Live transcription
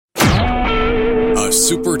A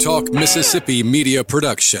Super Talk Mississippi media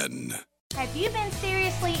production. Have you been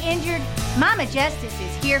seriously injured? Mama Justice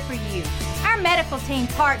is here for you. Our medical team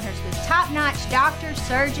partners with top-notch doctors,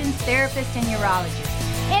 surgeons, therapists, and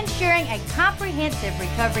urologists, ensuring a comprehensive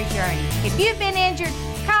recovery journey. If you've been injured,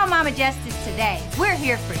 call Mama Justice today. We're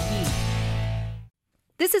here for you.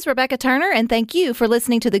 This is Rebecca Turner, and thank you for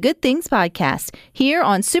listening to the Good Things Podcast here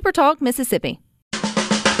on Super Talk Mississippi.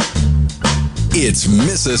 It's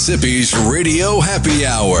Mississippi's Radio Happy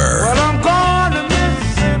Hour. Well, I'm going to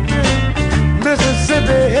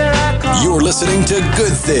Mississippi, here I come. You're listening to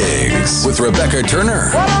Good Things with Rebecca Turner.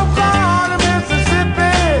 Well, I'm going to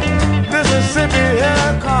Mississippi, here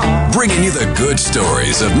I come. Bringing you the good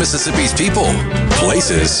stories of Mississippi's people,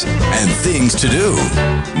 places, and things to do.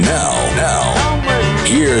 Now,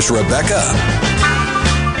 here's Rebecca.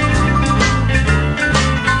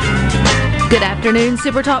 Good afternoon,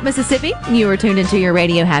 Super Talk Mississippi. You are tuned into your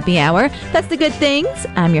Radio Happy Hour. That's the Good Things.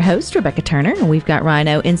 I'm your host, Rebecca Turner, and we've got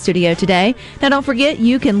Rhino in studio today. Now, don't forget,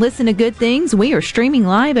 you can listen to Good Things. We are streaming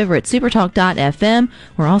live over at supertalk.fm.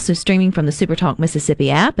 We're also streaming from the Super Talk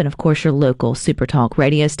Mississippi app and, of course, your local Super Talk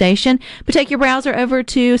radio station. But take your browser over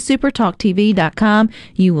to supertalktv.com.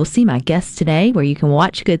 You will see my guests today, where you can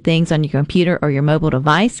watch Good Things on your computer or your mobile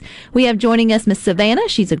device. We have joining us Miss Savannah.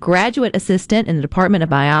 She's a graduate assistant in the Department of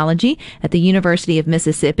Biology at the University of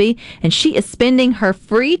Mississippi, and she is spending her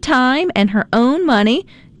free time and her own money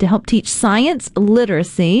to help teach science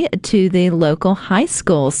literacy to the local high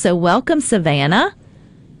schools. So welcome, Savannah.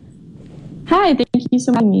 Hi, thank you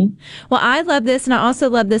so much for having me. Well, I love this, and I also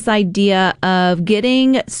love this idea of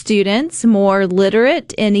getting students more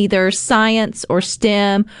literate in either science or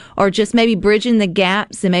STEM, or just maybe bridging the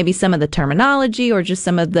gaps and maybe some of the terminology or just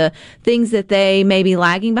some of the things that they may be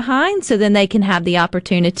lagging behind, so then they can have the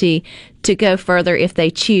opportunity to go further if they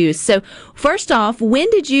choose. So first off, when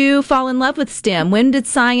did you fall in love with STEM? When did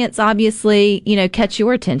science obviously, catch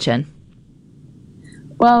your attention?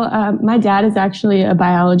 Well, my dad is actually a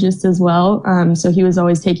biologist as well, so he was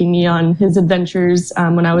always taking me on his adventures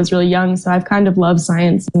when I was really young. So I've kind of loved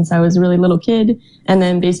science since I was a really little kid. And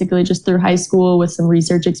then basically just through high school with some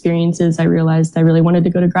research experiences, I realized I really wanted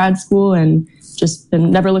to go to grad school and just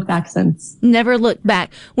never looked back since. Never looked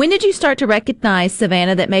back. When did you start to recognize,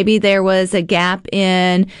 Savannah, that maybe there was a gap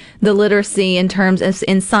in the literacy in terms of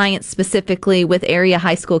in science specifically with area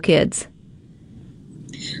high school kids?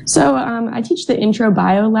 So I teach the intro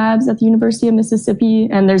bio labs at the University of Mississippi,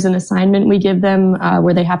 and there's an assignment we give them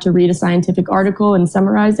where they have to read a scientific article and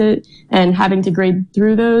summarize it. And having to grade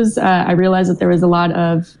through those, I realized that there was a lot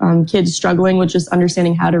of kids struggling with just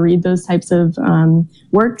understanding how to read those types of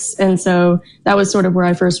works. And so that was sort of where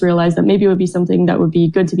I first realized that maybe it would be something that would be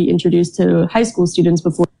good to be introduced to high school students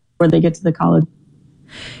before they get to the college.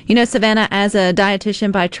 Savannah, as a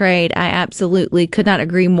dietitian by trade, I absolutely could not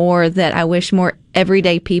agree more that I wish more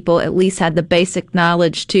everyday people at least had the basic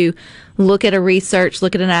knowledge to look at a research,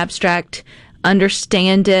 look at an abstract,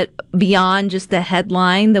 understand it beyond just the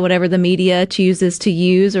headline, that whatever the media chooses to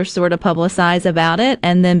use or sort of publicize about it,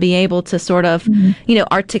 and then be able to sort of,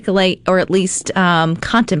 articulate or at least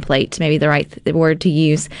contemplate, maybe the right word to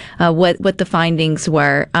use, what the findings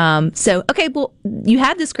were. Okay, well, you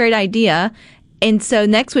had this great idea. And so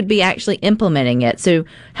next would be actually implementing it. So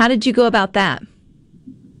how did you go about that?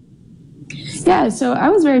 Yeah, so I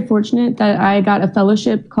was very fortunate that I got a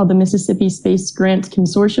fellowship called the Mississippi Space Grant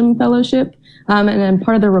Consortium Fellowship. And then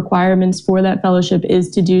part of the requirements for that fellowship is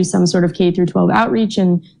to do some sort of K through 12 outreach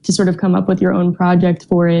and to sort of come up with your own project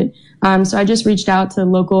for it. So I just reached out to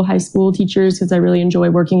local high school teachers because I really enjoy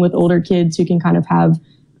working with older kids who can kind of have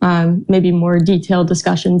maybe more detailed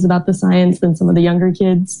discussions about the science than some of the younger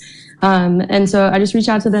kids. And so I just reached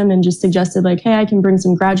out to them and just suggested hey, I can bring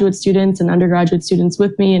some graduate students and undergraduate students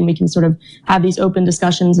with me, and we can sort of have these open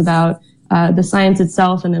discussions about the science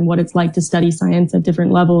itself and then what it's like to study science at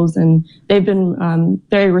different levels. And they've been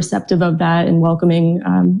very receptive of that and welcoming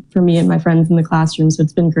for me and my friends in the classroom. So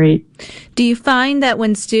it's been great. Do you find that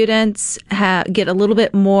when students get a little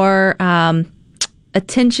bit more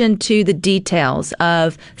attention to the details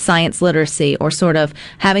of science literacy, or sort of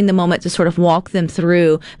having the moment to sort of walk them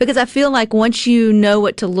through? Because I feel like once you know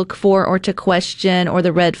what to look for or to question or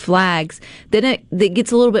the red flags, then it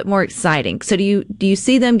gets a little bit more exciting. So do you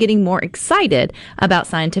see them getting more excited about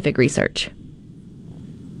scientific research?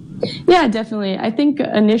 Yeah, definitely. I think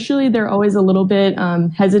initially they're always a little bit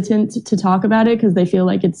hesitant to talk about it because they feel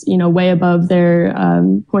like it's, way above their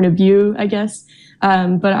point of view, I guess.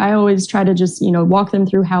 But I always try to just, walk them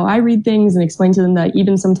through how I read things and explain to them that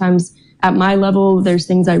even sometimes at my level, there's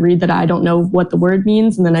things I read that I don't know what the word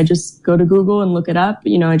means. And then I just go to Google and look it up.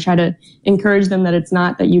 I try to encourage them that it's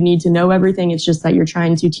not that you need to know everything. It's just that you're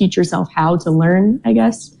trying to teach yourself how to learn, I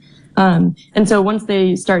guess. And so once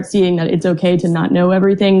they start seeing that it's okay to not know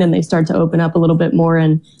everything, then they start to open up a little bit more,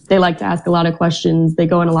 and they like to ask a lot of questions. They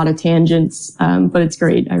go on a lot of tangents, but it's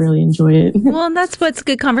great. I really enjoy it. Well, and that's what's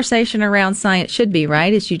good conversation around science should be,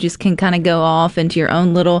 right? Is you just can kind of go off into your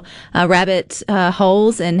own little rabbit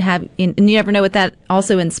holes and and you never know what that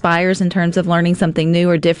also inspires in terms of learning something new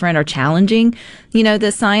or different or challenging,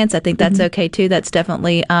 the science. I think that's okay too. That's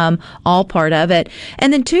definitely all part of it.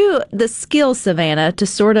 And then too, the skills, Savannah, to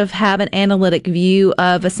sort of have an analytic view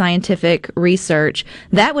of a scientific research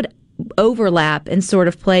that would overlap and sort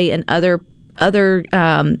of play in other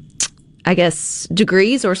I guess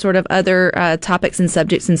degrees or sort of other topics and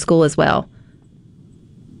subjects in school as well.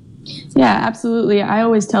 Yeah, absolutely. I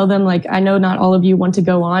always tell them, I know not all of you want to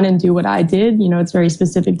go on and do what I did. It's very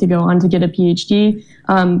specific to go on to get a PhD.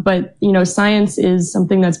 But science is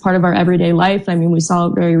something that's part of our everyday life. I mean, we saw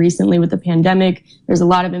it very recently with the pandemic. There's a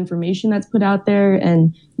lot of information that's put out there,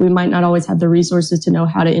 and we might not always have the resources to know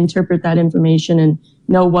how to interpret that information and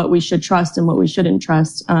know what we should trust and what we shouldn't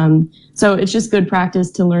trust. So it's just good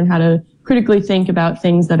practice to learn how to critically think about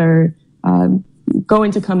things that are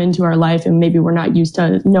going to come into our life, and maybe we're not used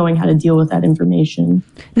to knowing how to deal with that information.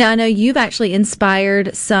 Now, I know you've actually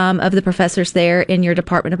inspired some of the professors there in your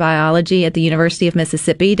Department of Biology at the University of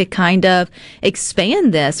Mississippi to kind of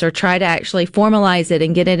expand this or try to actually formalize it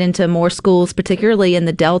and get it into more schools, particularly in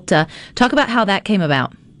the Delta. Talk about how that came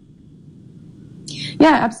about.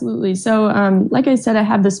 Yeah, absolutely. So, like I said, I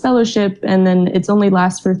have this fellowship, and then it's only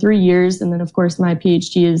lasts for 3 years. And then, of course, my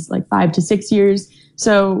PhD is 5 to 6 years.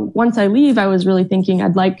 So once I leave, I was really thinking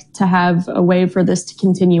I'd like to have a way for this to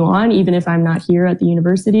continue on, even if I'm not here at the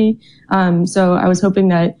university. So I was hoping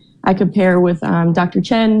that I could pair with Dr.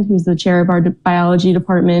 Chen, who's the chair of our biology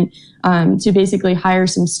department, to basically hire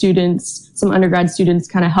some students, some undergrad students,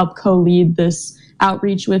 kind of help co-lead this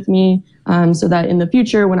outreach with me, so that in the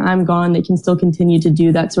future, when I'm gone, they can still continue to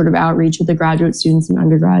do that sort of outreach with the graduate students and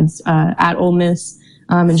undergrads at Ole Miss,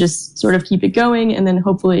 and just sort of keep it going, and then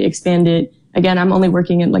hopefully expand it. Again, I'm only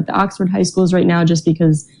working at the Oxford high schools right now just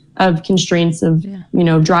because of constraints of,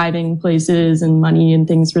 driving places and money and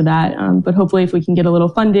things for that. But hopefully if we can get a little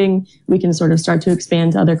funding, we can sort of start to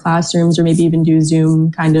expand to other classrooms or maybe even do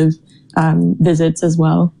Zoom kind of visits as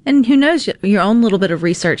well. And who knows, your own little bit of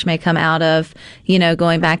research may come out of,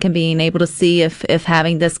 going back and being able to see if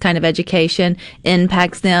having this kind of education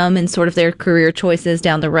impacts them and sort of their career choices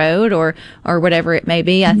down the road or whatever it may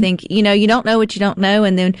be. Mm-hmm. I think, you don't know what you don't know.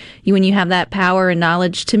 And then when you have that power and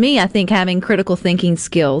knowledge, to me, I think having critical thinking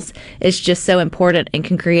skills is just so important and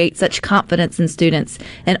can create such confidence in students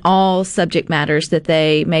in all subject matters that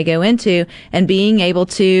they may go into, and being able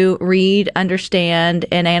to read, understand,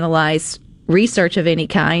 and analyze research of any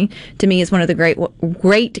kind, to me, is one of the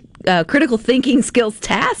great critical thinking skills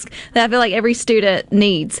tasks that I feel like every student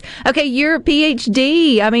needs. Okay, your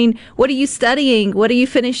PhD, I mean, what are you studying? What are you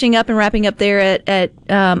finishing up and wrapping up there at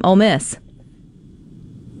Ole Miss?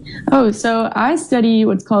 Oh, so I study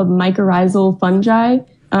what's called mycorrhizal fungi.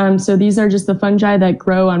 So these are just the fungi that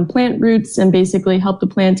grow on plant roots and basically help the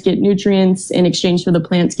plant get nutrients in exchange for the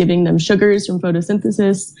plants giving them sugars from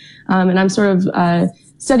photosynthesis. And I'm sort of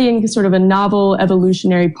studying sort of a novel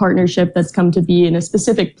evolutionary partnership that's come to be in a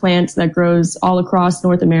specific plant that grows all across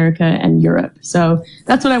North America and Europe. So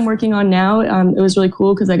that's what I'm working on now. It was really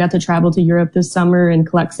cool because I got to travel to Europe this summer and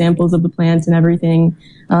collect samples of the plants and everything.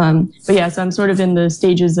 But yeah, so I'm sort of in the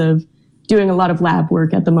stages of doing a lot of lab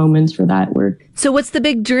work at the moment for that work. So what's the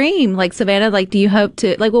big dream? Savannah, do you hope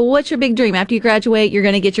to, what's your big dream? After you graduate, you're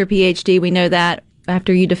going to get your PhD. We know that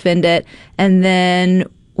after you defend it. And then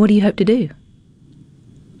what do you hope to do?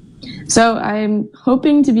 So I'm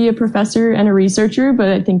hoping to be a professor and a researcher, but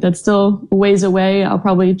I think that's still a ways away. I'll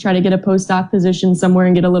probably try to get a postdoc position somewhere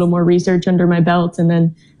and get a little more research under my belt. And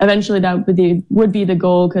then eventually that would be the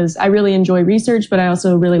goal, because I really enjoy research, but I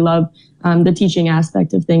also really love the teaching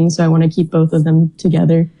aspect of things. So I want to keep both of them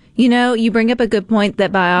together. You bring up a good point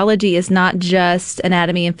that biology is not just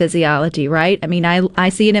anatomy and physiology, right? I mean, I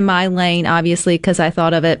see it in my lane, obviously, because I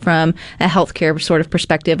thought of it from a healthcare sort of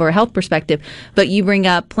perspective or a health perspective. But you bring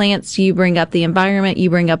up plants, you bring up the environment,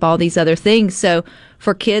 you bring up all these other things. So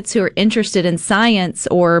for kids who are interested in science,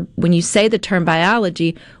 or when you say the term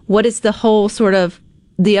biology, what is the whole sort of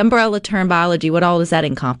the umbrella term biology? What all does that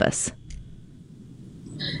encompass?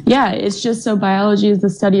 Yeah, it's just so biology is the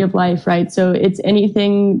study of life, right? So it's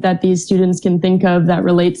anything that these students can think of that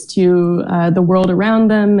relates to the world around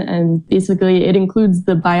them. And basically it includes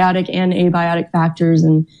the biotic and abiotic factors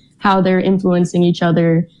and how they're influencing each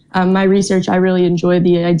other. My research, I really enjoy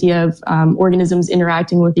the idea of organisms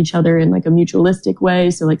interacting with each other in like a mutualistic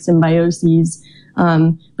way, so like symbioses.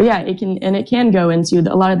 But yeah, it can go into,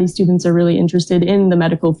 a lot of these students are really interested in the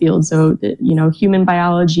medical field. So, human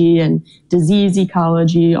biology and disease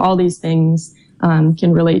ecology, all these things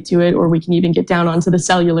can relate to it, or we can even get down onto the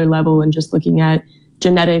cellular level and just looking at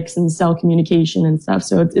genetics and cell communication and stuff.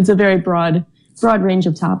 So it's a very broad range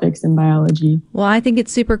of topics in biology. Well, I think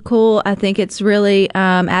it's super cool. I think it's really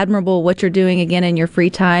admirable what you're doing again in your free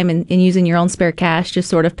time and using your own spare cash to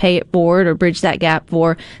sort of pay it forward or bridge that gap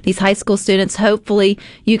for these high school students. Hopefully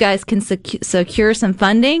you guys can secure some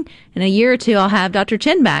funding. In a year or two, I'll have Dr.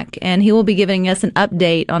 Chin back, and he will be giving us an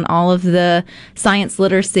update on all of the science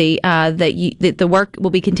literacy that the work will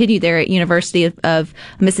be continued there at University of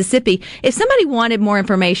Mississippi. If somebody wanted more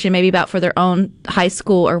information, maybe about for their own high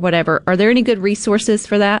school or whatever, are there any good resources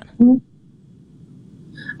for that?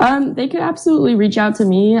 They could absolutely reach out to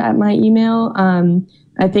me at my email.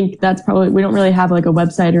 I think that's probably, we don't really have like a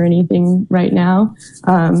website or anything right now.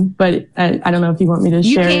 But I don't know if you want me to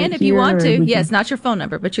share it. You can if you want to. Yes, not your phone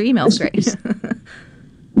number, but your email is great.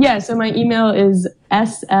 Yeah, so my email is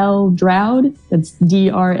sldroud, that's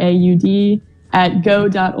DRAUD, at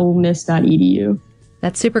go.olemiss.edu.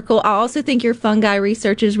 That's super cool. I also think your fungi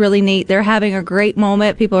research is really neat. They're having a great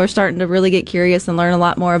moment. People are starting to really get curious and learn a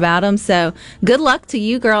lot more about them. So good luck to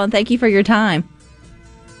you, girl, and thank you for your time.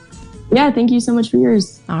 Yeah, thank you so much for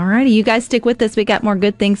yours. All righty, you guys stick with us. We got more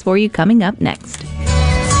good things for you coming up next.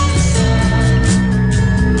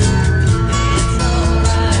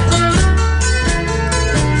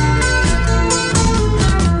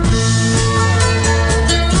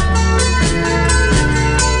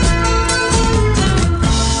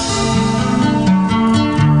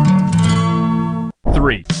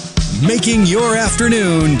 Making your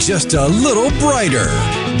afternoon just a little brighter.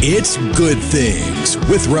 It's Good Things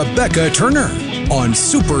with Rebecca Turner on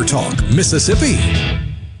Super Talk, Mississippi.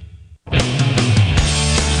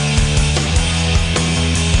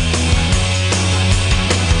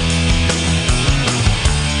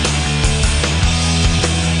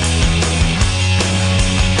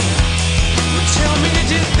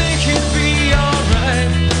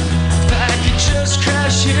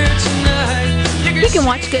 You can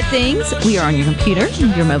watch Good Things. We are on your computer,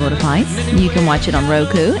 your mobile device. You can watch it on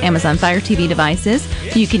Roku, Amazon Fire TV devices.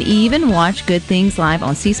 You can even watch Good Things live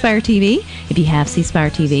on C Spire TV. If you have C Spire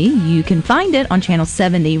TV, you can find it on channel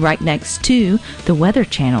 70 right next to the Weather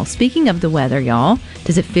Channel. Speaking of the weather, y'all,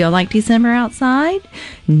 does it feel like December outside?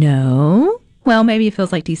 No. Well, maybe it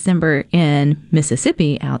feels like December in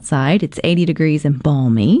Mississippi outside. It's 80 degrees and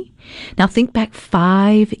balmy. Now think back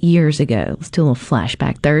 5 years ago. Let's do a little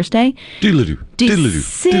flashback. Thursday.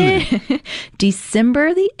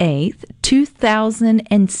 December the 8th,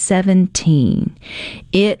 2017.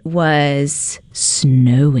 It was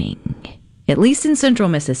snowing. At least in central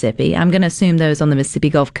Mississippi. I'm going to assume those on the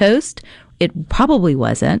Mississippi Gulf Coast. It probably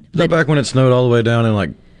wasn't. Is that back when it snowed all the way down in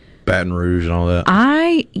like Baton Rouge and all that?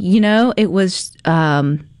 It was,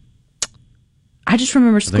 I just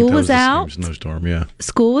remember school was out. Snowstorm, yeah.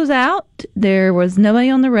 School was out. There was nobody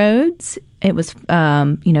on the roads. It was,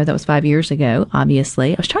 that was 5 years ago,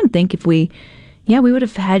 obviously. I was trying to think if we would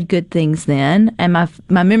have had good things then. And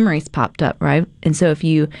my memories popped up, right? And so if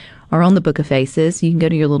you are on the Book of Faces, you can go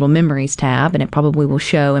to your little memories tab and it probably will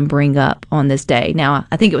show and bring up on this day. Now,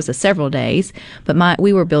 I think it was several days, but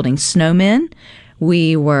we were building snowmen.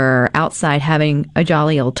 We were outside having a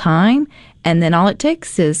jolly old time. And then all it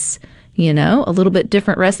takes is, a little bit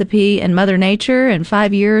different recipe and Mother Nature. And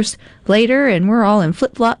 5 years later, and we're all in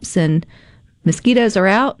flip-flops and mosquitoes are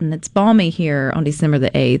out and it's balmy here on December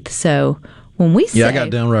the 8th. So when we say... Yeah, I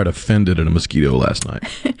got downright offended at a mosquito last night.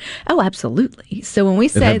 Oh, absolutely. So when we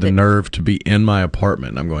say it had the nerve to be in my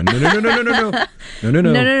apartment. I'm going, no.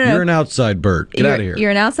 You're an outside bird. Get out of here.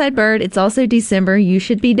 You're an outside bird. It's also December. You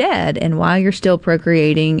should be dead. And while you're still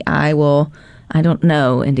procreating, I don't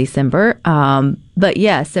know in December. But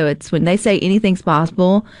yeah, so it's when they say anything's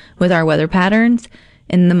possible with our weather patterns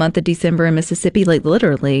in the month of December in Mississippi, like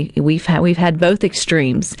literally we've had both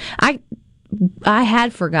extremes. I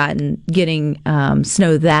had forgotten getting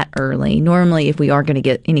snow that early. Normally, if we are going to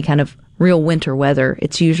get any kind of real winter weather,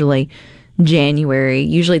 it's usually January.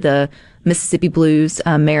 Usually the Mississippi Blues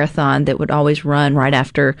marathon that would always run right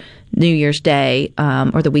after New Year's Day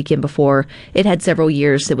or the weekend before. It had several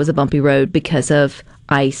years it was a bumpy road because of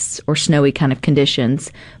ice or snowy kind of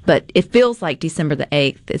conditions. But it feels like December the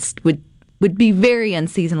 8th would be very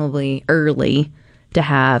unseasonably early to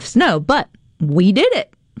have snow. But we did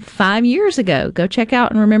it 5 years ago. Go check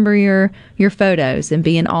out and remember your photos and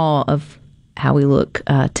be in awe of how we look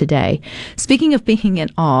today. Speaking of being in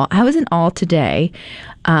awe, I was in awe today.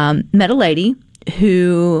 Met a lady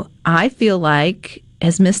who I feel like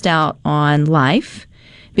has missed out on life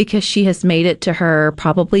because she has made it to her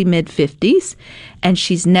probably mid-50s, and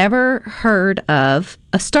she's never heard of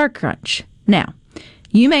a Star Crunch. Now,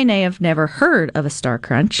 you may have never heard of a Star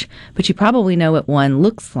Crunch, but you probably know what one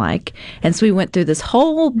looks like. And so we went through this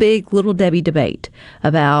whole big Little Debbie debate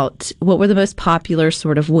about what were the most popular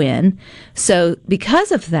sort of when. So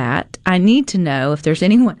because of that, I need to know if there's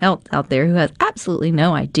anyone else out there who has absolutely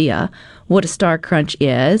no idea what a Star Crunch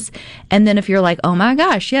is. And then if you're like, oh my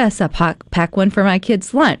gosh, yes, I pack one for my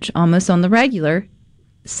kids' lunch almost on the regular,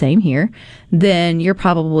 same here, then you're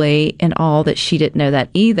probably in awe that she didn't know that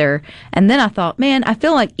either. And then I thought, man, I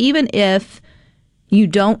feel like even if you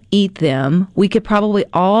don't eat them, we could probably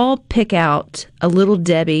all pick out a Little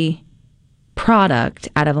Debbie product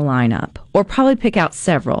out of a lineup, or probably pick out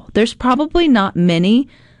several. There's probably not many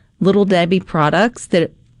Little Debbie products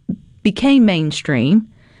that became mainstream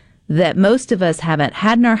that most of us haven't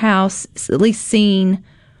had in our house, at least seen,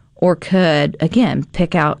 or could, again,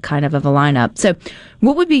 pick out kind of a lineup. So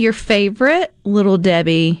what would be your favorite Little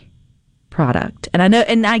Debbie product? And I know,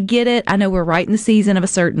 and I get it, I know we're right in the season of a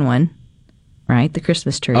certain one, right? The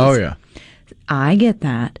Christmas trees. Oh, yeah. I get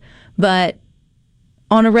that. But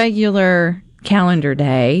on a regular calendar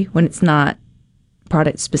day, when it's not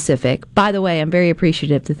product specific, by the way, I'm very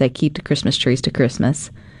appreciative that they keep the Christmas trees to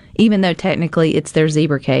Christmas, even though technically it's their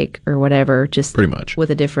zebra cake or whatever, just pretty much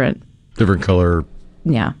with a different color.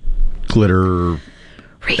 Yeah. Glitter,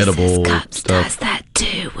 Reese's edible Cups stuff. does that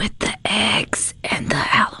too with the eggs and the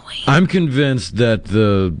Halloween. I'm convinced that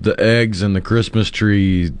the eggs and the Christmas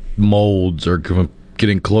tree molds are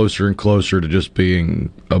getting closer and closer to just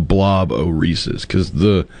being a blob of Reese's, because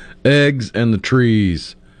the eggs and the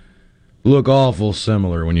trees look awful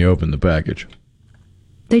similar when you open the package.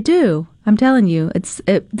 They do. I'm telling you, it's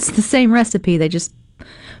the same recipe. They just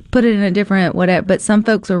put it in a different whatever. But some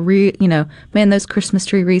folks are man, those Christmas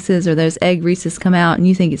tree Reese's or those egg Reese's come out, and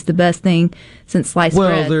you think it's the best thing since sliced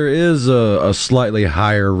bread. Well, there is a slightly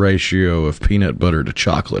higher ratio of peanut butter to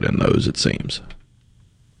chocolate in those, it seems.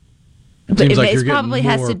 It seems like you're getting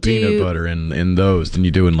more peanut butter in those than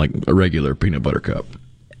you do in like a regular peanut butter cup.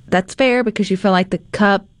 That's fair, because you feel like the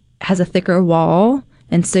cup has a thicker wall,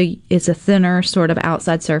 and so it's a thinner sort of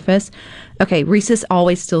outside surface. Okay, Reese's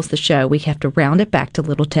always steals the show. We have to round it back to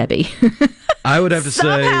Little Debbie. I would have to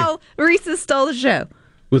Somehow, Reese's stole the show.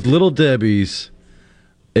 With Little Debbie's,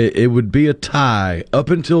 it would be a tie up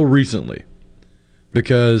until recently,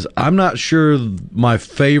 because I'm not sure my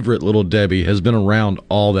favorite Little Debbie has been around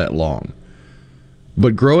all that long.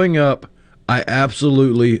 But growing up, I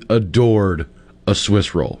absolutely adored a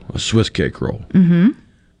Swiss roll, a Swiss cake roll. Mm-hmm.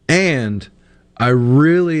 And I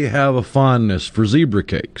really have a fondness for zebra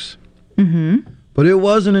cakes. Mm-hmm. But it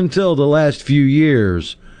wasn't until the last few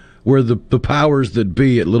years where the powers that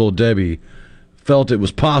be at Little Debbie felt it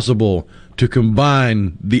was possible to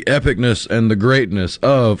combine the epicness and the greatness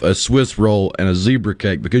of a Swiss roll and a zebra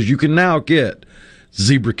cake, because you can now get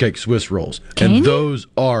zebra cake Swiss rolls. And those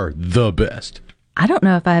are the best. I don't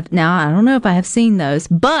know if I have seen those,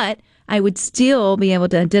 but I would still be able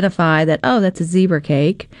to identify that, oh, that's a zebra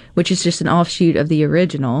cake, which is just an offshoot of the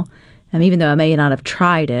original. And even though I may not have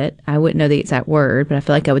tried it, I wouldn't know the exact word, but I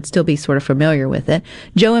feel like I would still be sort of familiar with it.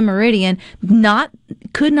 Joe and Meridian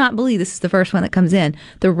could not believe this is the first one that comes in.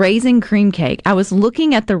 The raisin cream cake. I was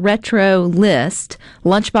looking at the retro list,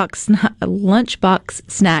 lunchbox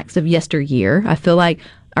snacks of yesteryear. I feel like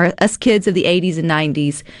us kids of the 80s and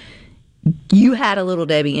 90s, you had a Little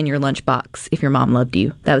Debbie in your lunchbox if your mom loved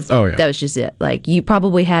you. That was just it. Like, you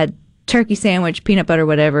probably had turkey sandwich, peanut butter,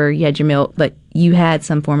 whatever. You had your milk, but you had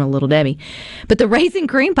some form of Little Debbie. But the raisin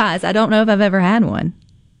cream pies, I don't know if I've ever had one.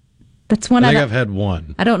 That's one I think I've had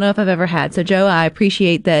one. I don't know if I've ever had. So, Joe, I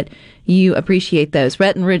appreciate that you appreciate those.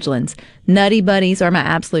 Rhett and Ridgelands. Nutty Buddies are my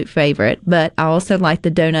absolute favorite, but I also liked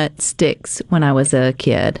the donut sticks when I was a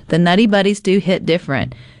kid. The Nutty Buddies do hit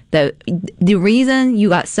different. The reason you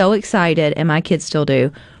got so excited, and my kids still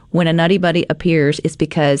do, when a Nutty Buddy appears is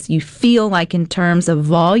because you feel like in terms of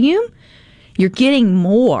volume, you're getting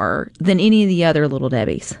more than any of the other Little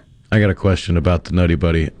Debbies. I got a question about the Nutty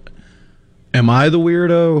Buddy. Am I the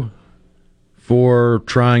weirdo for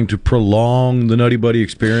trying to prolong the Nutty Buddy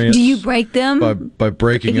experience? Do you break them? By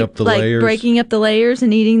breaking up the layers? Breaking up the layers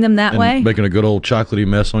and eating them that way? Making a good old chocolatey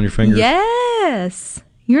mess on your fingers? Yes.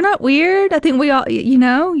 You're not weird. I think we all,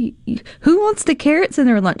 who wants the carrots in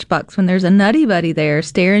their lunchbox when there's a Nutty Buddy there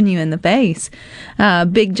staring you in the face?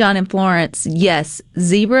 Big John in Florence, yes.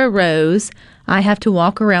 Zebra Rose, I have to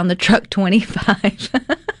walk around the truck 25.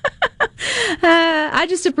 I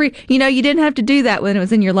just you didn't have to do that when it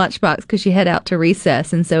was in your lunchbox because you head out to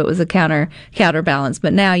recess, and so it was a counterbalance.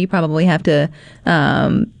 But now you probably have to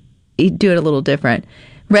do it a little different.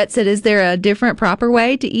 Rhett said, "Is there a different, proper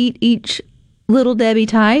way to eat each Little Debbie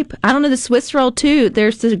type?" I don't know. The Swiss roll too.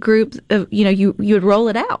 There's the group of you would roll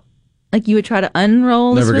it out, like you would try to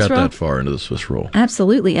unroll. Never the Swiss got roll. that far into the Swiss roll.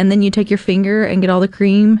 Absolutely, and then you take your finger and get all the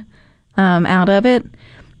cream out of it.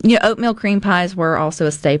 Oatmeal cream pies were also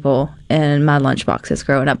a staple in my lunch boxes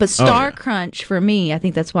growing up. But Star Crunch, for me, I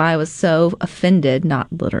think that's why I was so offended, not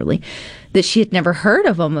literally, that she had never heard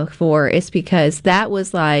of them before. It's because that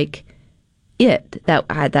was like it.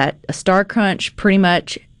 That a Star Crunch pretty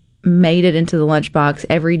much made it into the lunchbox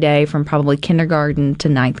every day from probably kindergarten to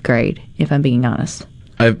 9th grade, if I'm being honest.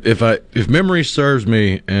 If memory serves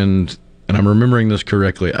me, and I'm remembering this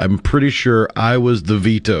correctly, I'm pretty sure I was the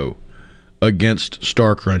veto against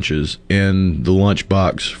Star Crunches in the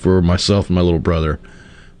lunchbox for myself and my little brother,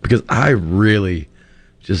 because I really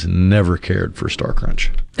just never cared for Star Crunch.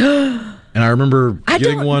 And I remember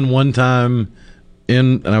getting one time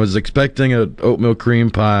and I was expecting an oatmeal cream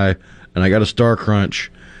pie, and I got a Star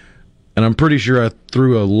Crunch, and I'm pretty sure I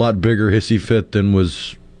threw a lot bigger hissy fit than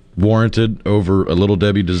was warranted over a Little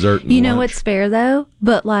Debbie dessert. You know what's fair though?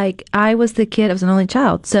 But like, I was the kid, I was an only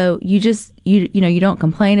child, so you don't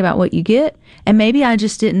complain about what you get, and maybe I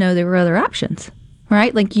just didn't know there were other options,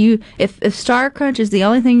 right? Like if Star Crunch is the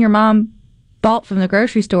only thing your mom bought from the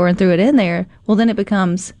grocery store and threw it in there, well then it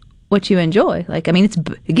becomes what you enjoy. Like, I mean, it's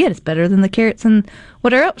better than the carrots and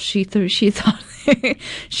whatever else she thought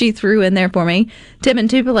she threw in there for me. Tim and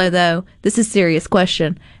Tupelo, though, this is a serious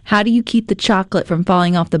question. How do you keep the chocolate from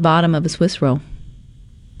falling off the bottom of a Swiss roll?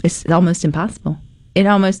 It's almost impossible.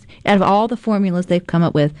 Out of all the formulas they've come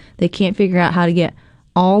up with, they can't figure out how to get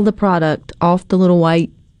all the product off the little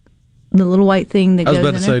white thing that goes in there.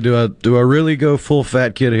 I was about to say, do I really go full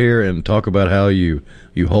fat kid here and talk about how you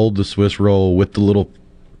hold the Swiss roll with the little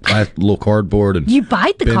cardboard and you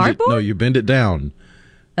bite the cardboard? No, you bend it down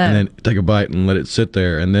and then take a bite and let it sit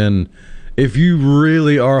there, and then if you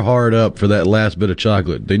really are hard up for that last bit of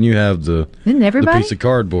chocolate, then you have the piece of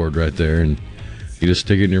cardboard right there, and you just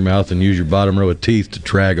stick it in your mouth and use your bottom row of teeth to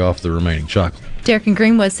drag off the remaining chocolate. Derek in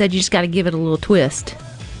Greenwood said you just got to give it a little twist.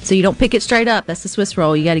 So you don't pick it straight up. That's the Swiss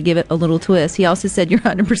roll. You got to give it a little twist. He also said you're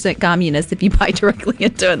 100% communist if you bite directly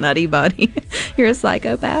into a Nutty Buddy. You're a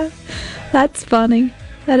psychopath. That's funny.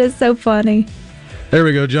 That is so funny. There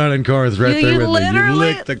we go. John and Carth right there with me. You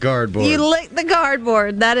lick the cardboard. You lick the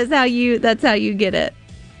cardboard. That's how you get it.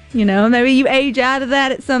 Maybe you age out of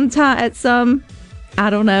that at some, I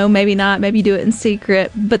don't know, maybe not. Maybe you do it in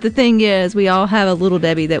secret. But the thing is, we all have a Little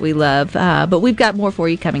Debbie that we love. But we've got more for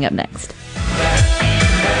you coming up next.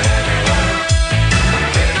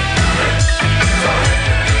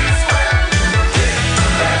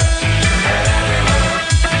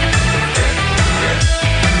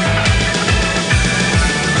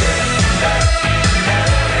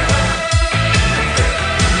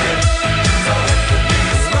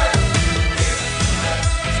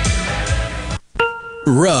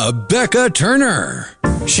 Rebecca Turner.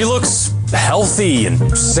 She looks healthy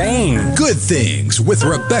and sane. Good Things with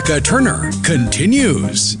Rebecca Turner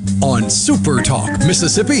continues on Super Talk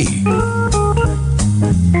Mississippi.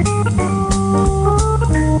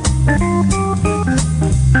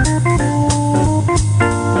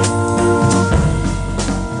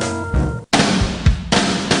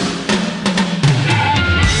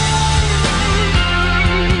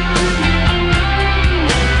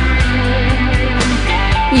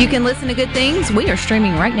 You can listen to Good Things. We are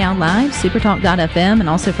streaming right now live, supertalk.fm, and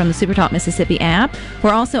also from the Supertalk Mississippi app.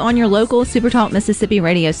 We're also on your local Supertalk Mississippi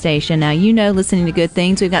radio station. Now, listening to Good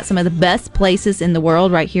Things, we've got some of the best places in the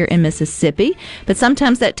world right here in Mississippi. But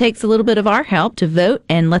sometimes that takes a little bit of our help to vote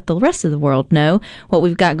and let the rest of the world know what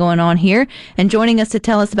we've got going on here. And joining us to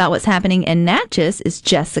tell us about what's happening in Natchez is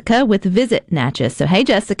Jessica with Visit Natchez. So, hey,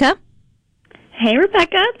 Jessica. Hey,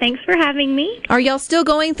 Rebecca. Thanks for having me. Are y'all still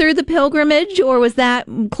going through the pilgrimage, or was that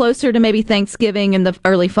closer to maybe Thanksgiving in the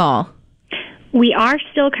early fall? We are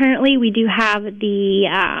still currently. We do have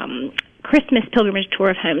the Christmas pilgrimage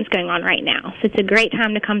tour of homes going on right now. So it's a great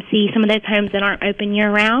time to come see some of those homes that aren't open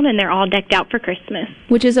year-round, and they're all decked out for Christmas.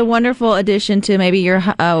 Which is a wonderful addition to maybe your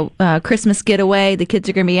Christmas getaway. The kids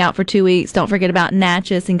are going to be out for 2 weeks. Don't forget about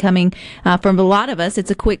Natchez, and coming from a lot of us,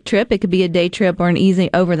 it's a quick trip. It could be a day trip or an easy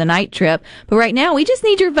over-the-night trip. But right now, we just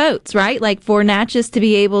need your votes, right? Like for Natchez to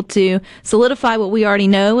be able to solidify what we already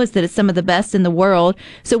know is that it's some of the best in the world.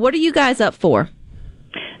 So what are you guys up for?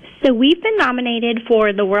 So we've been nominated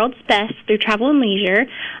for the World's Best through Travel and Leisure.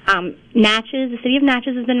 Natchez, the city of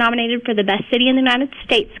Natchez, has been nominated for the Best City in the United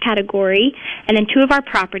States category. And then 2 of our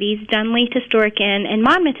properties, Dunleith Historic Inn and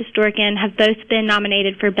Monmouth Historic Inn, have both been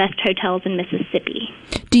nominated for Best Hotels in Mississippi.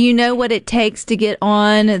 Do you know what it takes to get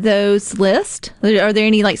on those lists? Are there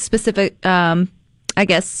any specific,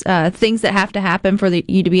 things that have to happen for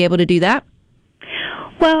you to be able to do that?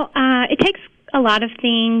 Well, it takes a lot of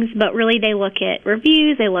things, but really they look at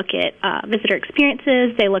reviews, they look at visitor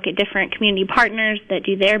experiences, they look at different community partners that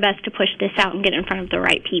do their best to push this out and get in front of the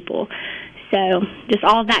right people. So just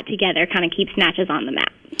all of that together kind of keeps Natchez on the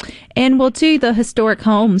map. And well, too, the historic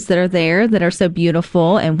homes that are there that are so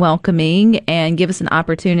beautiful and welcoming and give us an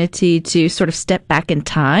opportunity to sort of step back in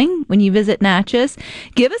time when you visit Natchez.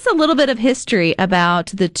 Give us a little bit of history about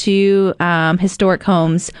the 2 historic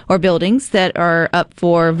homes or buildings that are up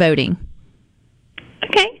for voting.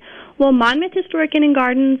 Okay. Well, Monmouth Historic Inn and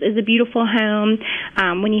Gardens is a beautiful home.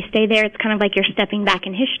 When you stay there, it's kind of like you're stepping back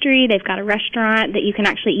in history. They've got a restaurant that you can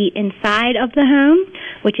actually eat inside of the home,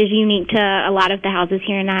 which is unique to a lot of the houses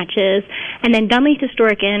here in Natchez. And then Dunleith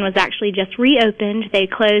Historic Inn was actually just reopened. They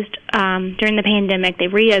closed during the pandemic.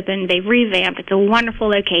 They've reopened. They've revamped. It's a wonderful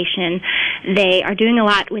location. They are doing a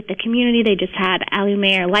lot with the community. They just had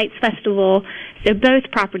Alumere Lights Festival. So both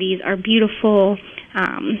properties are beautiful.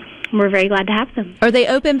 We're very glad to have them. Are they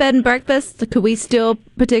open bed and breakfast? Could we still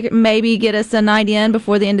maybe get us a night in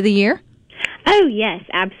before the end of the year? Oh, yes,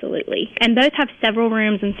 absolutely. And both have several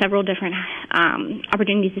rooms and several different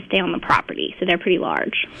opportunities to stay on the property, so they're pretty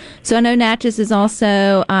large. So I know Natchez is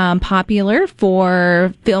also popular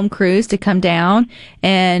for film crews to come down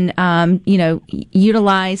and,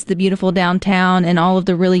 utilize the beautiful downtown and all of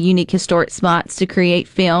the really unique historic spots to create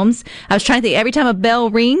films. I was trying to think, Every Time a Bell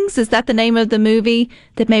Rings, is that the name of the movie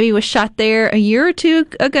that maybe was shot there a year or 2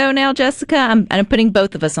 ago now, Jessica? I'm putting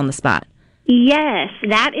both of us on the spot. Yes,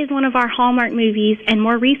 that is one of our Hallmark movies, and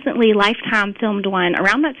more recently, Lifetime filmed one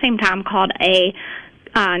around that same time called a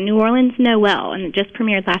New Orleans Noel, and it just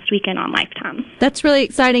premiered last weekend on Lifetime. That's really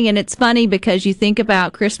exciting, and it's funny because you think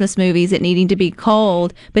about Christmas movies it needing to be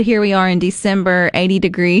cold, but here we are in December, 80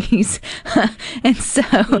 degrees, and so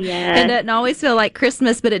it doesn't always feel like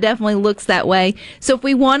Christmas, but it definitely looks that way. So if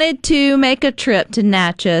we wanted to make a trip to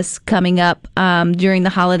Natchez coming up during the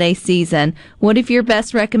holiday season, what are your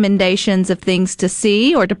best recommendations of things to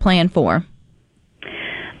see or to plan for?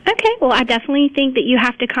 Okay, well, I definitely think that you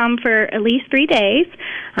have to come for at least 3 days.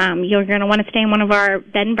 You're going to want to stay in one of our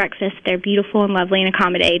bed and breakfasts. They're beautiful and lovely and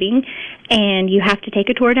accommodating. And you have to take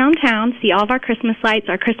a tour downtown, see all of our Christmas lights.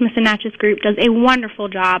 Our Christmas in Natchez group does a wonderful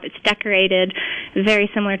job. It's decorated very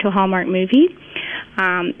similar to a Hallmark movie.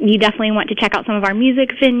 You definitely want to check out some of our music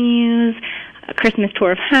venues, a Christmas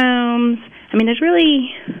tour of homes. I mean, there's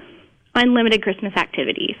really unlimited Christmas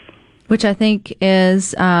activities. Which I think is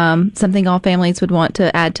something all families would want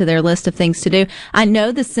to add to their list of things to do. I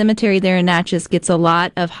know the cemetery there in Natchez gets a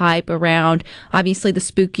lot of hype around, obviously, the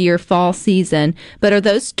spookier fall season. But are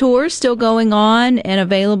those tours still going on and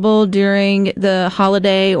available during the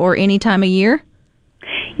holiday or any time of year?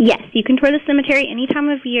 Yes, you can tour the cemetery any time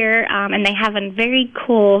of year, and they have a very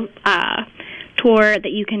cool tour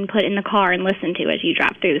that you can put in the car and listen to as you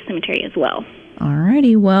drive through the cemetery as well.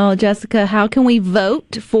 Alrighty. Well, Jessica, how can we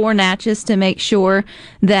vote for Natchez to make sure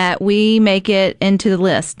that we make it into the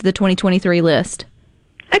list, the 2023 list?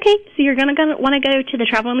 Okay, so you're going to want to go to the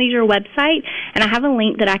Travel and Leisure website, and I have a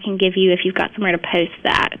link that I can give you if you've got somewhere to post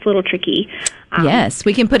that. It's a little tricky. Yes,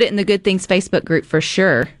 we can put it in the Good Things Facebook group for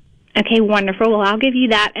sure. Okay, wonderful. Well, I'll give you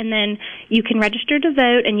that, and then you can register to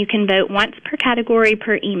vote, and you can vote once per category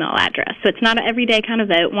per email address. So it's not an everyday kind of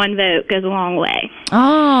vote. One vote goes a long way.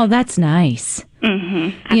 Oh, that's nice.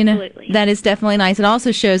 Mm-hmm, absolutely. That is definitely nice. It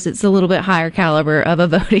also shows it's a little bit higher caliber of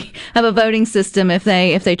a voting system if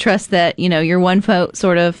they trust that your one vote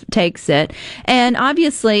sort of takes it. And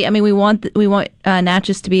obviously, I mean, we want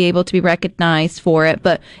Natchez to be able to be recognized for it.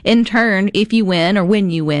 But in turn, if you win or when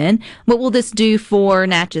you win, what will this do for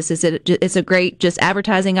Natchez? Is it's a great just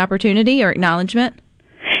advertising opportunity or acknowledgement?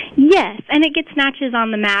 Yes, and it gets Natchez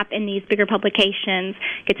on the map in these bigger publications,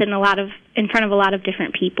 gets in front of a lot of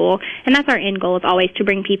different people, and that's our end goal, is always to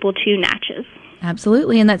bring people to Natchez.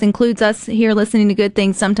 Absolutely, and that includes us here listening to Good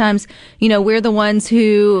Things. Sometimes, we're the ones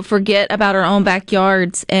who forget about our own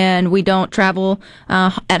backyards and we don't travel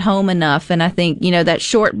at home enough. And I think, that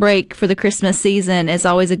short break for the Christmas season is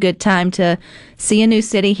always a good time to see a new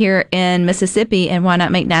city here in Mississippi, and why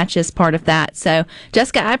not make Natchez part of that? So,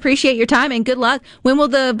 Jessica, I appreciate your time and good luck. When will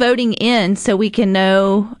the voting end so we can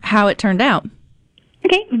know how it turned out?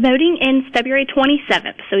 Okay, voting ends February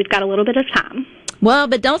 27th, so we've got a little bit of time. Well,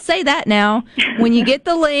 but don't say that now. When you get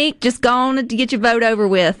the link, just go on to get your vote over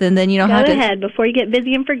with, and then you don't have to. Go ahead before you get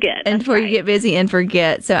busy and forget. And before you get busy and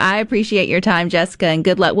forget. So I appreciate your time, Jessica, and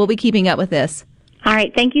good luck. We'll be keeping up with this. All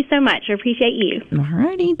right. Thank you so much. I appreciate you. All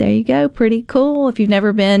righty. There you go. Pretty cool. If you've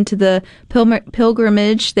never been to the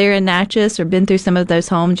pilgrimage there in Natchez or been through some of those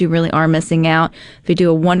homes, you really are missing out. They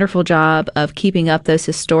do a wonderful job of keeping up those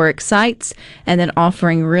historic sites and then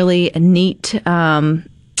offering really neat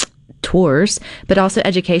tours, but also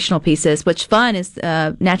educational pieces. What's fun is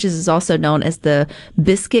Natchez is also known as the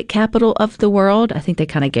biscuit capital of the world. I think they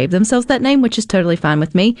kind of gave themselves that name, which is totally fine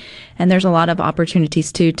with me. And there's a lot of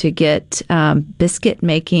opportunities too to get biscuit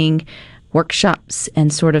making workshops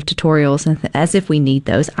and sort of tutorials, and as if we need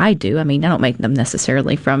those. I do. I mean, I don't make them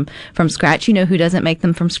necessarily from scratch. You know who doesn't make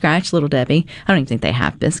them from scratch? Little Debbie. I don't even think they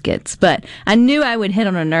have biscuits, but I knew I would hit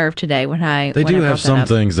on a nerve today when I They do have some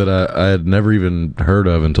things that I had never even heard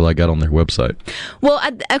of until I got on their website. Well,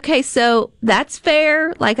 okay, so that's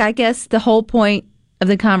fair. Like, I guess the whole point of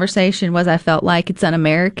the conversation was I felt like it's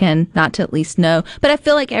un-American not to at least know. But I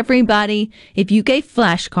feel like everybody, if you gave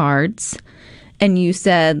flashcards and you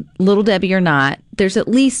said Little Debbie or not, there's at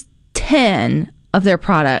least 10 of their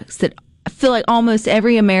products that I feel like almost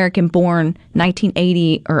every American born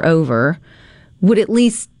 1980 or over would at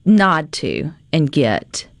least nod to and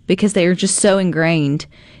get, because they are just so ingrained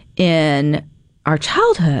in our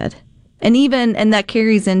childhood. And that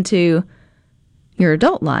carries into your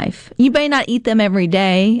adult life. You may not eat them every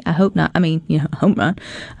day. I hope not. I mean, I hope not.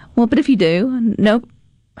 Well, but if you do,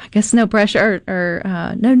 I guess no pressure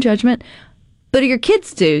or no judgment. But your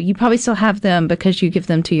kids do. You probably still have them because you give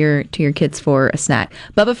them to your kids for a snack.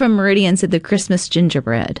 Bubba from Meridian said the Christmas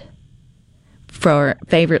gingerbread for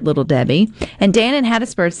favorite Little Debbie. And Dan in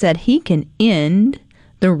Hattiesburg said he can end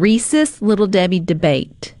the Reese's Little Debbie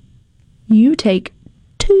debate. You take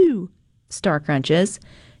 2 Star Crunches,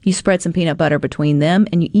 you spread some peanut butter between them,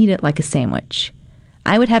 and you eat it like a sandwich.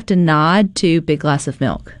 I would have to nod to Big Glass of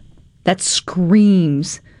Milk. That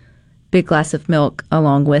screams big glass of milk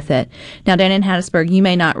along with it. Now, down in Hattiesburg, you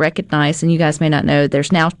may not recognize, and you guys may not know,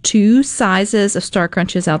 there's now 2 sizes of Star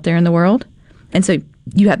Crunches out there in the world. And so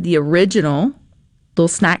you have the original little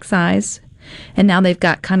snack size, and now they've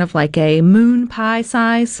got kind of like a moon pie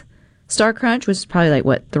size Star Crunch, which is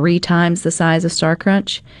probably 3 times the size of Star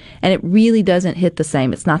Crunch. And it really doesn't hit the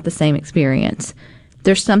same. It's not the same experience.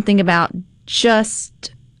 There's something about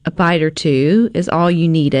just a bite or 2 is all you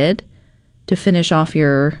needed to finish off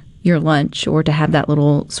your lunch or to have that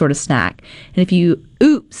little sort of snack. And if you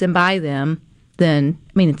oops and buy them, then,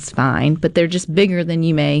 I mean, it's fine, but they're just bigger than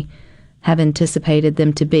you may have anticipated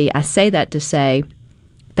them to be. I say that to say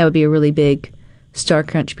that would be a really big Star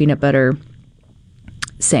Crunch peanut butter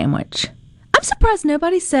sandwich. I'm surprised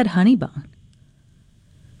nobody said honey bun.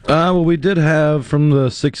 Well, we did have from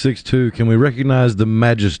the 662, can we recognize the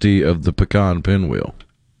majesty of the pecan pinwheel?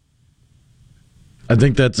 I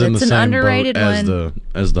think that's in the same boat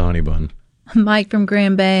as the honey bun. Mike from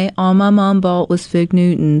Grand Bay, all my mom bought was Fig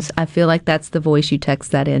Newtons. I feel like that's the voice you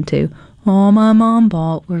text that into. All my mom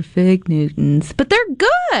bought were Fig Newtons. But they're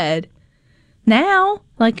good. Now,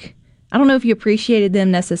 I don't know if you appreciated them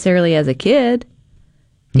necessarily as a kid.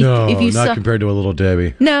 No, not compared to a Little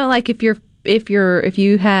Debbie. No, if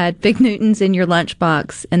you had Fig Newtons in your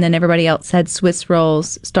lunchbox and then everybody else had Swiss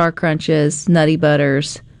rolls, Star Crunches, Nutty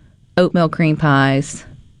Butters, oatmeal cream pies.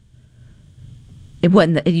 It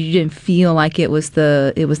wasn't. You didn't feel like it was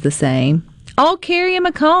the same. All Carrie and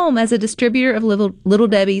McComb, as a distributor of Little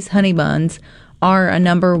Debbie's honey buns, are a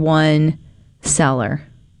 #1 seller.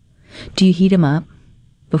 Do you heat them up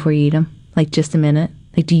before you eat them? Just a minute?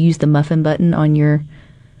 Do you use the muffin button on your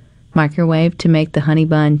microwave to make the honey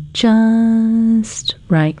bun just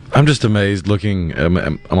right? I'm just amazed looking.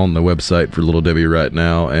 I'm on the website for Little Debbie right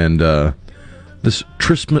now, and this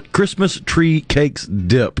Christmas tree cakes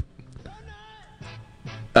dip.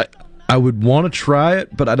 I would want to try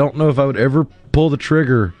it, but I don't know if I would ever pull the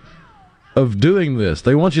trigger of doing this.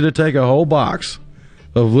 They want you to take a whole box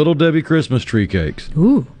of Little Debbie Christmas tree cakes,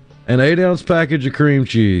 ooh, an 8-ounce package of cream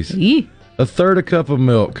cheese, a third a cup of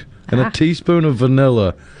milk, and a teaspoon of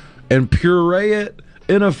vanilla, and puree it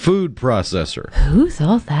in a food processor. Who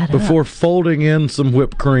thought that before folding in some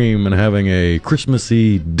whipped cream and having a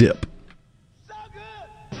Christmassy dip?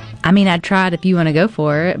 I mean, I'd try it if you want to go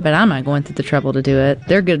for it, but I'm not going through the trouble to do it.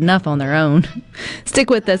 They're good enough on their own.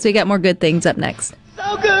 Stick with us. We got more good things up next.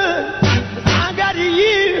 So good, I got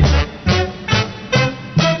you.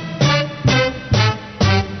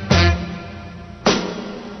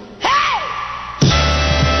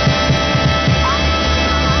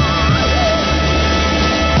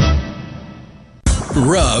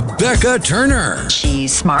 Rebecca Turner.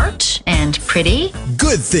 She's smart and pretty.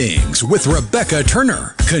 Good Things with Rebecca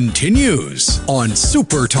Turner continues on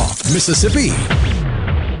Super Talk, Mississippi.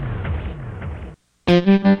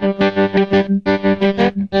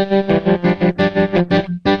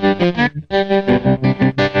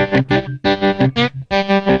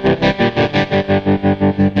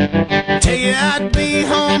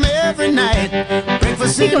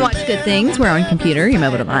 You can watch Good Things. We're on computer, your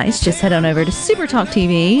mobile device. Just head on over to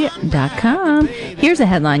supertalktv.com. Here's a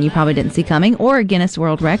headline you probably didn't see coming, or a Guinness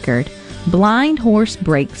World Record. Blind horse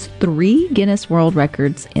breaks 3 Guinness World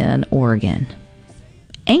Records in Oregon.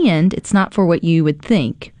 And it's not for what you would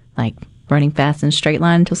think, like running fast in a straight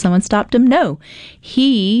line until someone stopped him. No.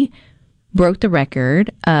 He broke the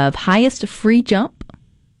record of highest free jump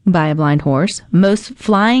by a blind horse, most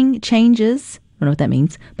flying changes, I don't know what that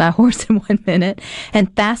means, by a horse in 1 minute,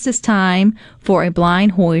 and fastest time for a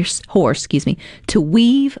blind horse, to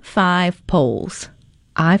weave 5 poles.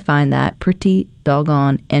 I find that pretty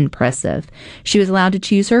doggone impressive. She was allowed to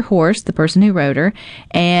choose her horse, the person who rode her,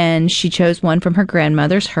 and she chose one from her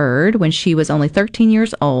grandmother's herd when she was only 13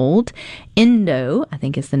 years old. Endo, I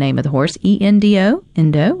think is the name of the horse, E-N-D-O,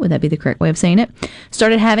 Endo, would that be the correct way of saying it?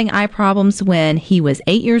 Started having eye problems when he was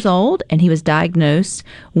 8 years old, and he was diagnosed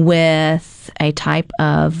with a type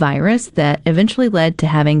of virus that eventually led to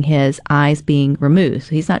having his eyes being removed.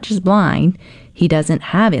 So he's not just blind, he doesn't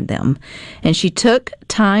have in them. And she took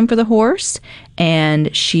time for the horse,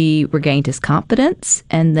 and she regained his confidence,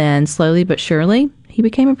 and then slowly but surely, he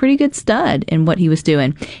became a pretty good stud in what he was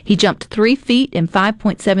doing. He jumped 3 feet and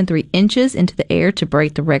 5.73 inches into the air to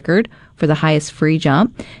break the record for the highest free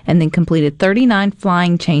jump, and then completed 39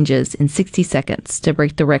 flying changes in 60 seconds to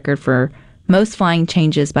break the record for most flying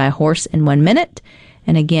changes by a horse in 1 minute.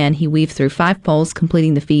 And again, he weaved through 5 poles,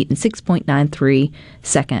 completing the feat in 6.93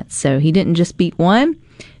 seconds. So he didn't just beat one,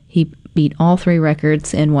 he beat all 3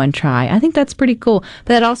 records in one try. I think that's pretty cool.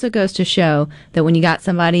 But that also goes to show that when you got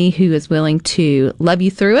somebody who is willing to love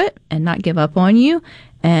you through it and not give up on you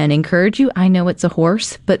and encourage you, I know it's a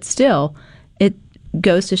horse, but still, it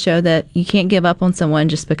goes to show that you can't give up on someone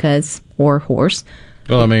just because, or horse.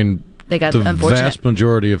 Well, I mean, they got the unfortunate. vast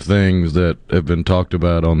majority of things that have been talked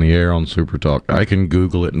about on the air on Super Talk, I can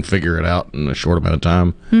Google it and figure it out in a short amount of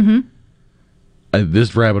time. Mm-hmm.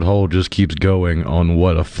 This rabbit hole just keeps going on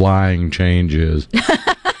what a flying change is.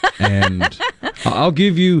 And I'll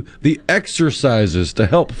give you the exercises to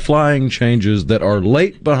help flying changes that are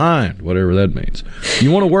late behind, whatever that means.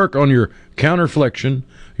 You want to work on your counterflexion,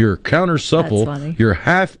 your counter supple, your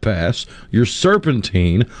half pass, your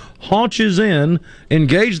serpentine, haunches in,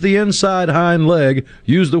 engage the inside hind leg,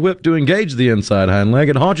 use the whip to engage the inside hind leg,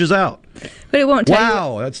 and haunches out. But it won't tell you.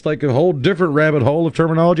 Wow, that's like a whole different rabbit hole of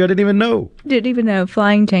terminology I didn't even know. Didn't even know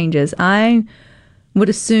flying changes. I would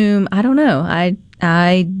assume, I don't know. I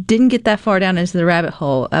didn't get that far down into the rabbit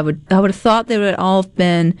hole. I would have thought they would have all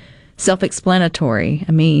been self-explanatory.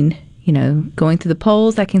 I mean, you know, going through the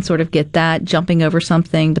poles, I can sort of get that, jumping over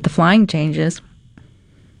something, but the flying changes.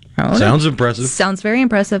 Sounds impressive. Sounds very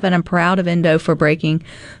impressive, and I'm proud of Endo for breaking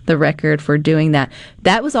the record for doing that.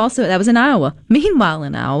 That was in Iowa. Meanwhile,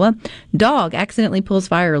 in Iowa, dog accidentally pulls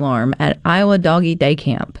fire alarm at Iowa doggy day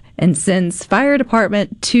camp and sends fire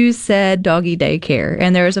department to said doggy daycare.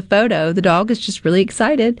 And there is a photo. The dog is just really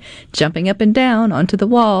excited, jumping up and down onto the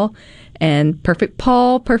wall, and perfect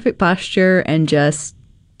paw, perfect posture, and just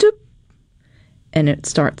doop. And it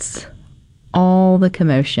starts all the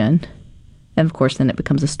commotion. And of course, then it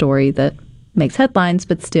becomes a story that makes headlines,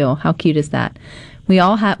 but still, how cute is that? We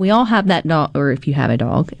all have that dog, or if you have a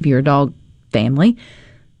dog, if you're a dog family,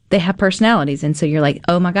 they have personalities. And so you're like,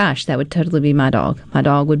 oh my gosh, that would totally be my dog. My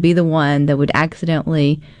dog would be the one that would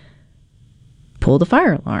accidentally pull the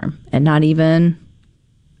fire alarm and not even,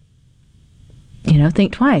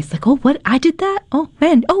 think twice. Like, oh, what? I did that? Oh,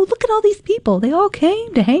 man. Oh, look at all these people. They all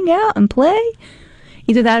came to hang out and play.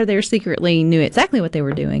 Either that or they secretly knew exactly what they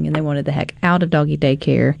were doing and they wanted the heck out of doggy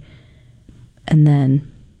daycare. And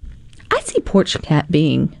then I see Porch Cat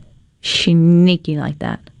being sneaky like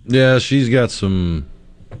that. Yeah, she's got some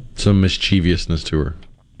mischievousness to her.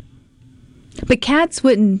 But cats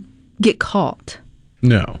wouldn't get caught.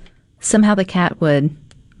 No. Somehow the cat would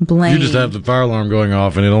blame. You just have the fire alarm going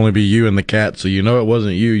off and it'd only be you and the cat, so you know it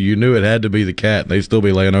wasn't you. You knew it had to be the cat. They'd still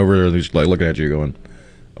be laying over there and just like looking at you going,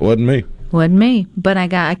 it wasn't me. Wasn't me. But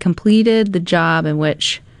I completed the job in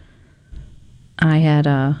which I had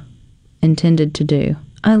intended to do.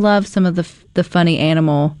 I love some of the funny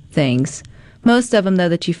animal things. Most of them, though,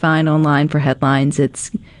 that you find online for headlines,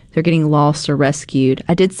 they're getting lost or rescued.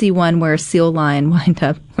 I did see one where a seal lion wound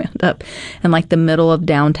up in like the middle of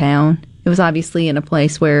downtown, It was obviously in a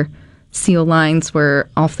place where seal lines were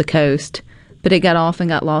off the coast, but it got off and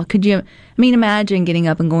got lost. Imagine getting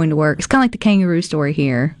up and going to work. It's kind of like the kangaroo story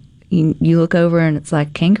here. You look over and it's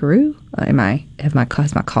like, kangaroo? Has my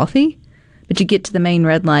coffee? But you get to the main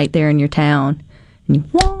red light there in your town, and you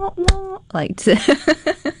wah wah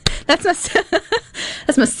that's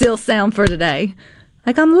my still sound for today.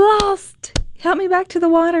 Like, I'm lost. Help me back to the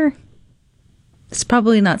water. It's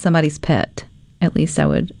probably not somebody's pet. At least I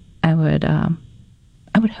would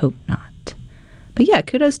hope not. But yeah,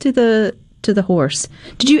 kudos to the horse.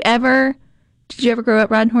 Did you ever grow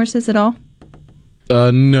up riding horses at all?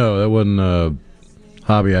 No, that wasn't a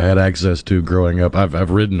hobby I had access to growing up. I've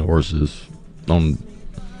ridden horses on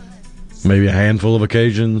maybe a handful of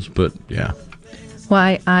occasions, but yeah.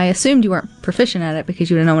 Well, I assumed you weren't proficient at it because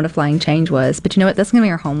you didn't know what a flying change was. But you know what? That's going to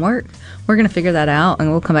be our homework. We're going to figure that out, and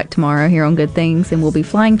we'll come back tomorrow here on Good Things, and we'll be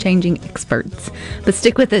flying changing experts. But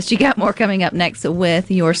stick with us. You got more coming up next with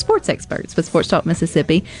your sports experts with Sports Talk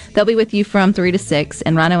Mississippi. They'll be with you from 3 to 6,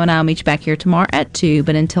 and Rhino and I will meet you back here tomorrow at 2.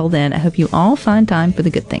 But until then, I hope you all find time for the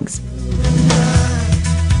good things.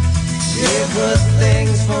 Here good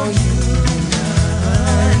things for you.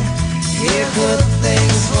 Here good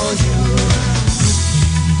things for you.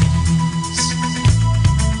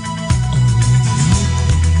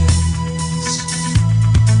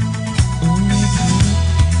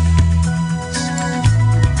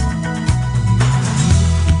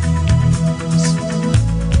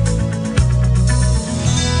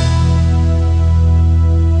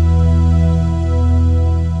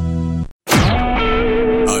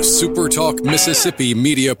 Super Talk Mississippi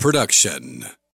Media Production.